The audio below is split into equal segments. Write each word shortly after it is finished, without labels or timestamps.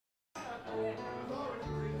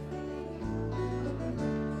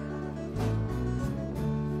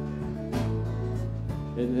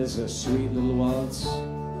Isn't this a sweet little waltz?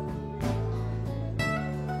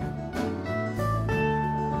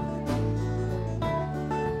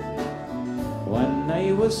 When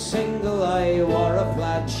I was single, I wore a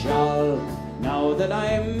plaid shawl. Now that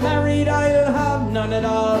I'm married, I'll have none at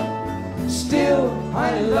all. Still,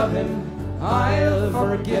 I love him, I'll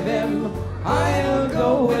forgive him, I'll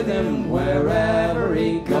go with him wherever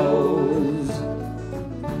he goes.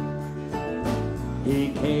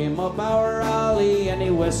 He came up our alley and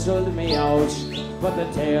he whistled me out, but the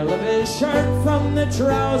tail of his shirt from the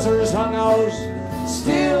trousers hung out.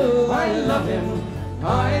 Still, I love him,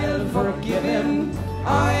 I'll forgive him,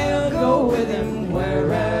 I'll go with him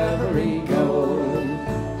wherever he goes.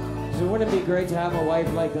 So wouldn't it be great to have a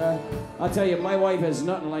wife like that? I'll tell you, my wife is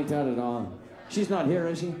nothing like that at all. She's not here,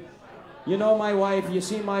 is she? You know my wife, you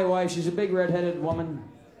see my wife, she's a big red-headed woman.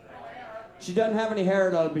 She doesn't have any hair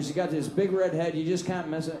at all, but she's got this big red head, you just can't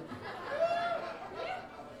miss it.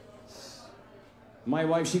 My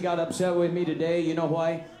wife, she got upset with me today, you know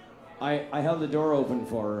why? I held the door open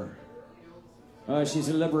for her. She's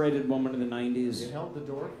a liberated woman in the 90s. You held the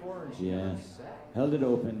door for her? And she yeah. Held it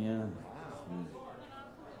open, yeah.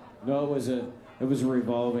 No, it was a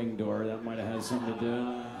revolving door. That might have had something to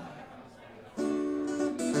do.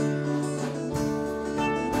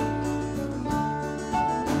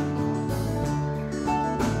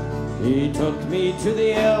 He took me to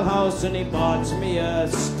the alehouse and he bought me a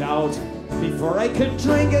stout. Before I could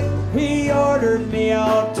drink it, he ordered me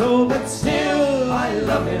out. Oh, but still I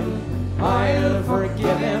love him, I'll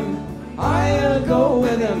forgive him, I'll go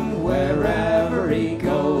with him wherever he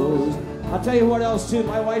goes. I'll tell you what else too,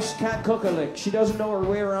 my wife can't cook a lick. She doesn't know her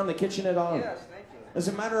way around the kitchen at all. Yes, thank you. As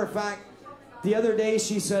a matter of fact, the other day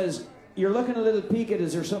she says, "You're looking a little peaked,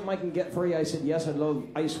 is there something I can get for you?" I said, "Yes, I'd love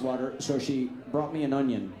ice water." So she brought me an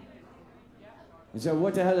onion. I said,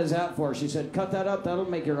 "What the hell is that for?" She said, "Cut that up, that'll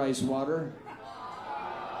make your ice water."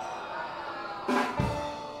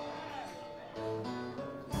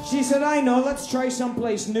 She said, "I know, let's try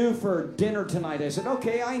someplace new for dinner tonight." I said,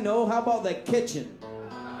 "Okay, I know, how about the kitchen?"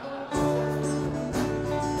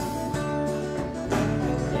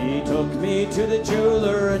 He took me to the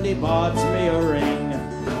jeweler and he bought me a ring.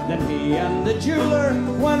 Then he and the jeweler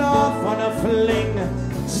went off on a fling.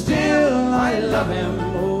 Still I love him,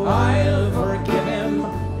 I'll forgive him,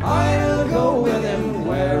 I'll go with him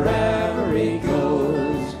wherever he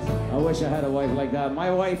goes. I wish I had a wife like that.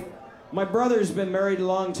 My brother's been married a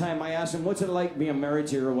long time. I asked him, "What's it like being married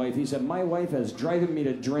to your wife?" He said, "My wife has driven me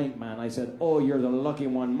to drink, man." I said, "Oh, you're the lucky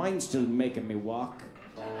one. Mine's still making me walk."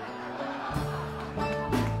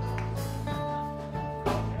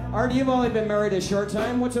 Art, you've only been married a short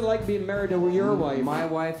time. What's it like being married to your wife? My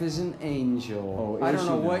wife is an angel. Oh, I don't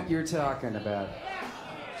know what you're talking about.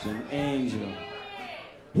 She's an angel.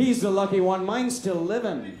 He's the lucky one. Mine's still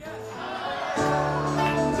living.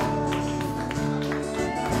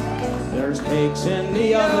 There's cakes in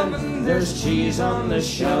the oven, there's cheese on the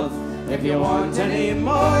shelf. If you want any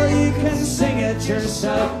more, you can sing it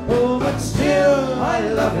yourself. Oh, but still I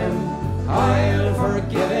love him, I'll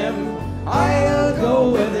forgive him, I'll go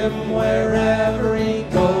with him wherever he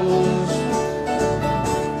goes.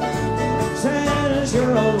 Says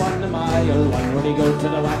your old one to my old one, when he go to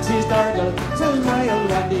the waxy's dargle. Says my old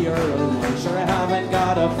one to your old one, sure I haven't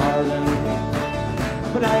got a farthing.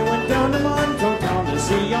 But I went down to Monto town to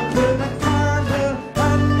see Uncle McCardle,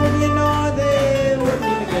 and when you know they wouldn't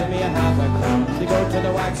even give me a half a crown to go to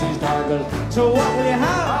the waxy's dargle. So what will you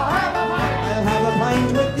have? I'll have a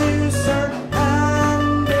pint with you, sir,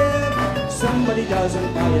 and if somebody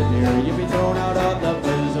doesn't buy a beer, you'll be thrown out of the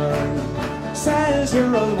blizzard. Says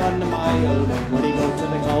your old one to my old one, when he go to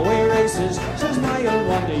the Galway races. Says my old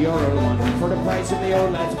one to your old one, for the price of the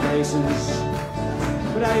old lad's braces.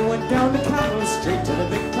 But I went down to Campbell Street to the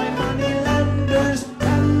big time money lenders,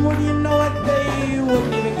 and when you know it, they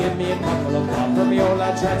wouldn't even give me a couple of pop for me old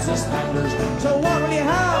lad's red suspenders. So what will you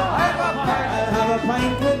have? I'll have a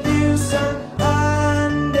pint with you, sir,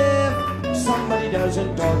 and if somebody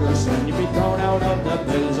doesn't order soon, you'll be thrown out of the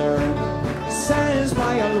blizzard. Says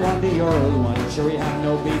my old one to your old one, sure we have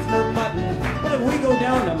no beef nor mutton, but if we go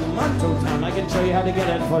down to Monto town, I can show you how to get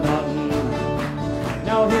it for nothing.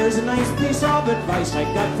 Now here's a nice piece of advice I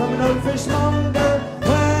got from an old fishmonger.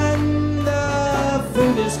 When the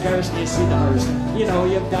food is scarce and you see the hearse, you know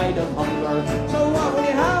you've died of hunger. So what will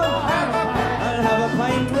you have? I'll have a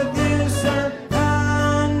pint with you, sir,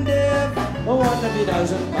 and if one of you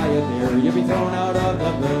doesn't buy a beer, you'll be thrown